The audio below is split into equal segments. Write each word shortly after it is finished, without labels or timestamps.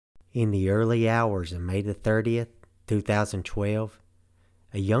In the early hours of May the 30th, 2012,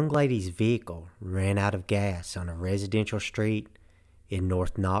 a young lady's vehicle ran out of gas on a residential street in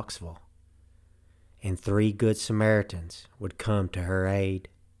North Knoxville, and 3 Good Samaritans would come to her aid.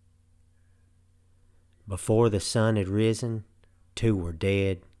 Before the sun had risen, 2 were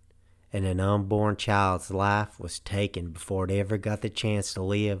dead, and an unborn child's life was taken before it ever got the chance to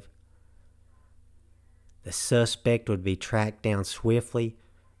live. The suspect would be tracked down swiftly,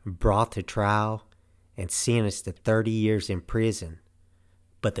 brought to trial, and sentenced to 30 years in prison,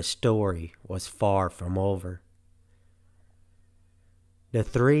 but the story was far from over. The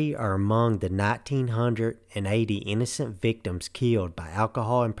 3 are among the 1,980 innocent victims killed by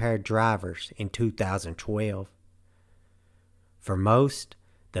alcohol-impaired drivers in 2012. For most,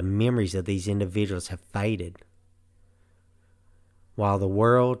 the memories of these individuals have faded. While the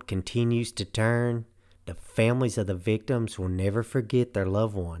world continues to turn, the families of the victims will never forget their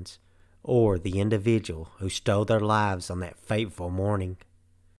loved ones or the individual who stole their lives on that fateful morning.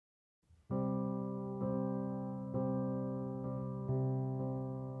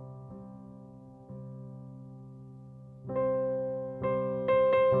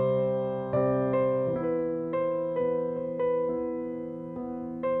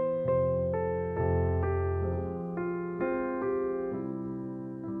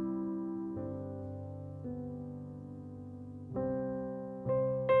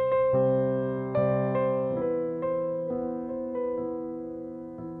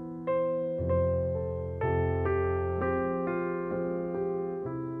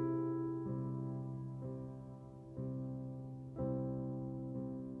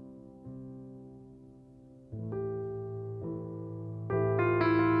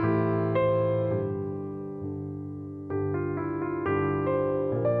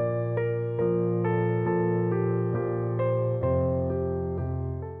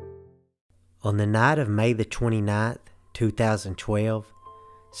 On the night of May the 29th, 2012,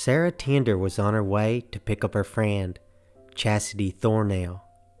 Sarah Tender was on her way to pick up her friend, Chastity Thornell.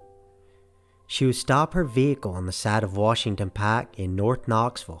 She would stop her vehicle on the side of Washington Pike in North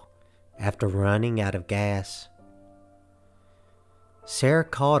Knoxville after running out of gas. Sarah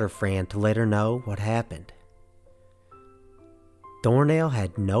called her friend to let her know what happened. Thornell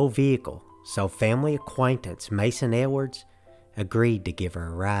had no vehicle, so family acquaintance Mason Edwards agreed to give her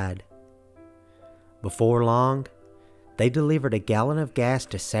a ride. Before long, they delivered a gallon of gas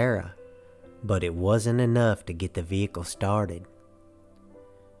to Sarah, but it wasn't enough to get the vehicle started.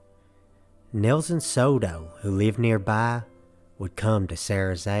 Nelson Soto, who lived nearby, would come to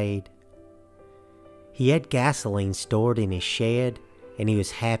Sarah's aid. He had gasoline stored in his shed, and he was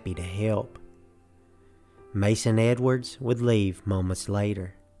happy to help. Mason Edwards would leave moments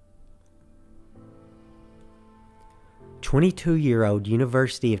later. 22-year-old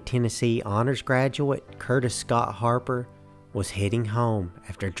University of Tennessee honors graduate Curtis Scott Harper was heading home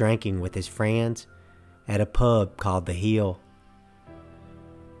after drinking with his friends at a pub called The Hill.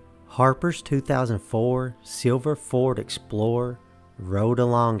 Harper's 2004 silver Ford Explorer rode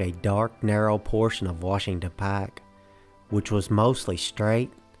along a dark, narrow portion of Washington Pike, which was mostly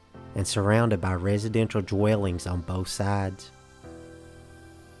straight and surrounded by residential dwellings on both sides.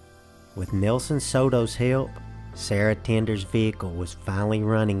 With Nelson Soto's help, Sarah Tender's vehicle was finally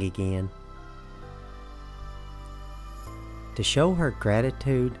running again. To show her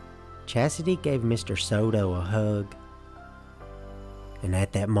gratitude, Chastity gave Mr. Soto a hug. And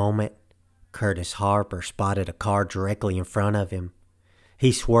at that moment, Curtis Harper spotted a car directly in front of him.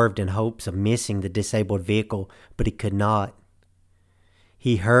 He swerved in hopes of missing the disabled vehicle, but he could not.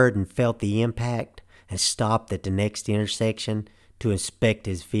 He heard and felt the impact and stopped at the next intersection to inspect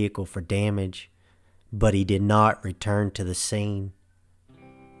his vehicle for damage, but he did not return to the scene.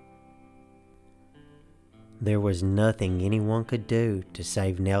 There was nothing anyone could do to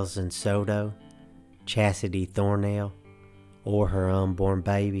save Nelson Soto, Chastity Thornell, or her unborn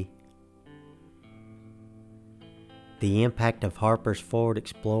baby. The impact of Harper's Ford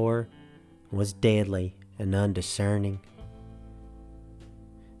Explorer was deadly and undiscerning.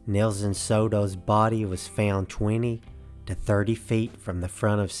 Nelson Soto's body was found 20 to 30 feet from the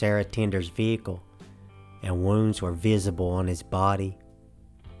front of Sarah Tender's vehicle, and wounds were visible on his body.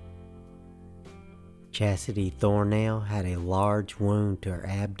 Chastity Thornell had a large wound to her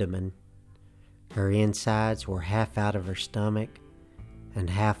abdomen. Her insides were half out of her stomach and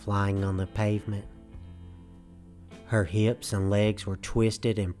half lying on the pavement. Her hips and legs were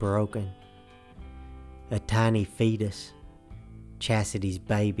twisted and broken. A tiny fetus, Chastity's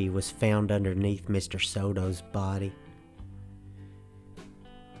baby, was found underneath Mr. Soto's body.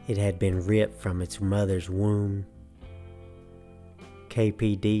 It had been ripped from its mother's womb.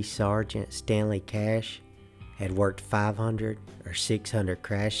 KPD Sergeant Stanley Cash had worked 500 or 600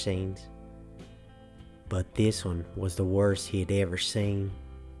 crash scenes, but this one was the worst he had ever seen.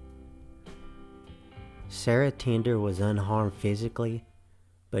 Sarah Tender was unharmed physically,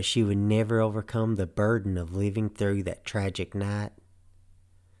 but she would never overcome the burden of living through that tragic night.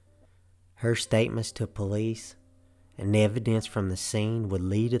 Her statements to police and evidence from the scene would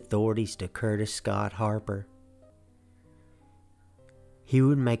lead authorities to Curtis Scott Harper. He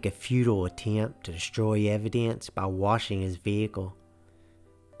would make a futile attempt to destroy evidence by washing his vehicle,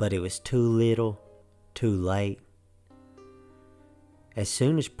 but it was too little, too late. As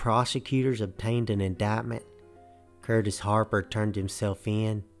soon as prosecutors obtained an indictment, Curtis Harper turned himself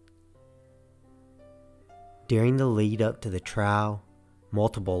in. During the lead up to the trial,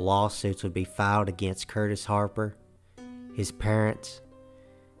 multiple lawsuits would be filed against Curtis Harper, his parents,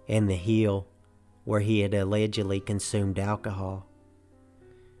 and the Hill, where he had allegedly consumed alcohol.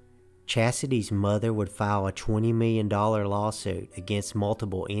 Chastity's mother would file a $20 million lawsuit against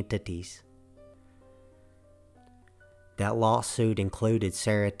multiple entities. That lawsuit included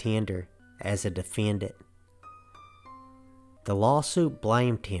Sarah Tender as a defendant. The lawsuit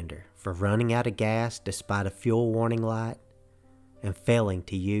blamed Tender for running out of gas despite a fuel warning light and failing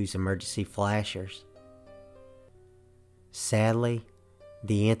to use emergency flashers. Sadly,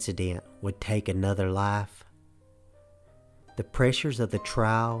 the incident would take another life. The pressures of the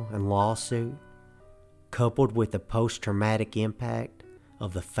trial and lawsuit, coupled with the post-traumatic impact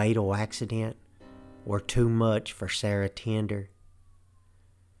of the fatal accident, were too much for Sarah Tender.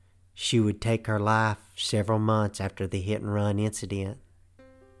 She would take her life several months after the hit-and-run incident.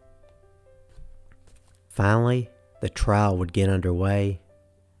 Finally, the trial would get underway,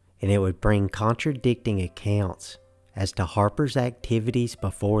 and it would bring contradicting accounts as to Harper's activities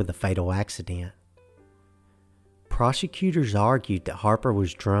before the fatal accident. Prosecutors argued that Harper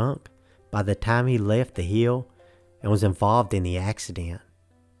was drunk by the time he left the Hill and was involved in the accident.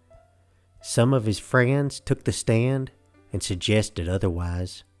 Some of his friends took the stand and suggested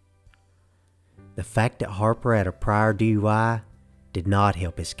otherwise. The fact that Harper had a prior DUI did not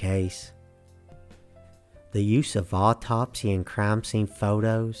help his case. The use of autopsy and crime scene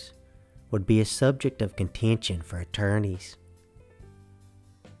photos would be a subject of contention for attorneys.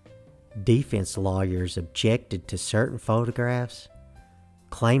 Defense lawyers objected to certain photographs,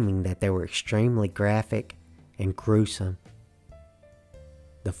 claiming that they were extremely graphic and gruesome.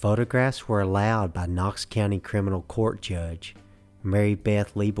 The photographs were allowed by Knox County Criminal Court Judge Mary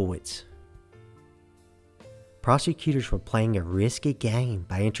Beth Leibowitz. Prosecutors were playing a risky game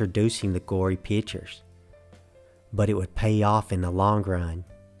by introducing the gory pictures, but it would pay off in the long run.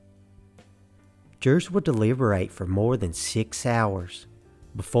 Jurors would deliberate for more than 6 hours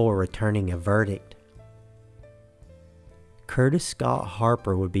before returning a verdict. Curtis Scott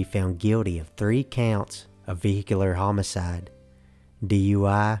Harper would be found guilty of 3 counts of vehicular homicide,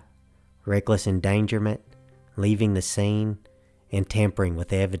 DUI, reckless endangerment, leaving the scene, and tampering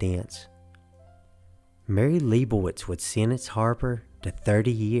with evidence. Mary Leibowitz would sentence Harper to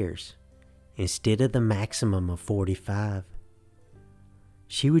 30 years instead of the maximum of 45.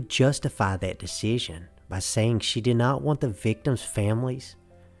 She would justify that decision by saying she did not want the victims' families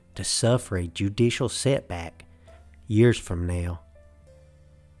to suffer a judicial setback years from now.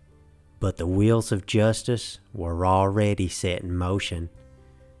 But the wheels of justice were already set in motion,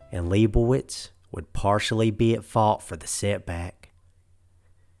 and Leibowitz would partially be at fault for the setback.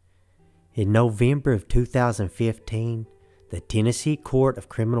 In November of 2015, the Tennessee Court of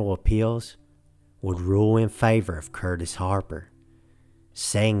Criminal Appeals would rule in favor of Curtis Harper,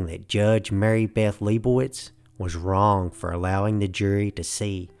 saying that Judge Mary Beth Leibowitz was wrong for allowing the jury to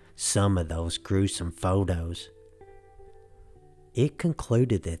see some of those gruesome photos. It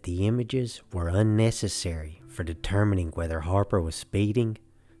concluded that the images were unnecessary for determining whether Harper was speeding,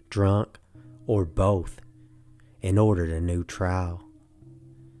 drunk, or both, and ordered a new trial.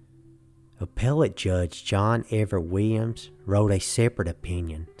 Appellate Judge John Everett Williams wrote a separate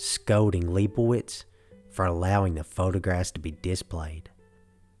opinion scolding Leibowitz for allowing the photographs to be displayed.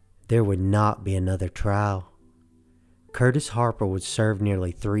 There would not be another trial. Curtis Harper would serve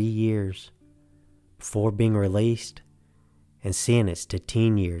nearly 3 years before being released and sentenced to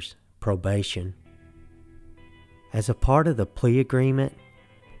 10 years probation. As a part of the plea agreement,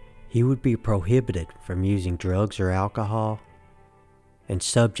 he would be prohibited from using drugs or alcohol and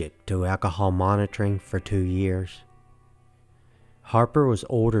subject to alcohol monitoring for 2 years. Harper was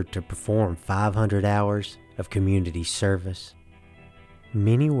ordered to perform 500 hours of community service.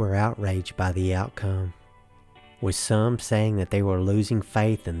 Many were outraged by the outcome, with some saying that they were losing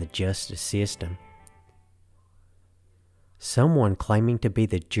faith in the justice system. Someone claiming to be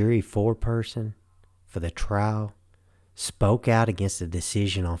the jury foreperson for the trial spoke out against the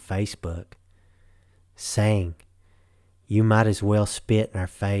decision on Facebook, saying, "You might as well spit in our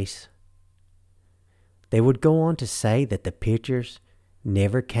face." They would go on to say that the pictures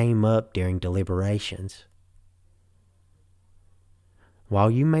never came up during deliberations. While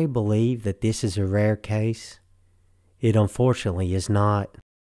you may believe that this is a rare case, it unfortunately is not.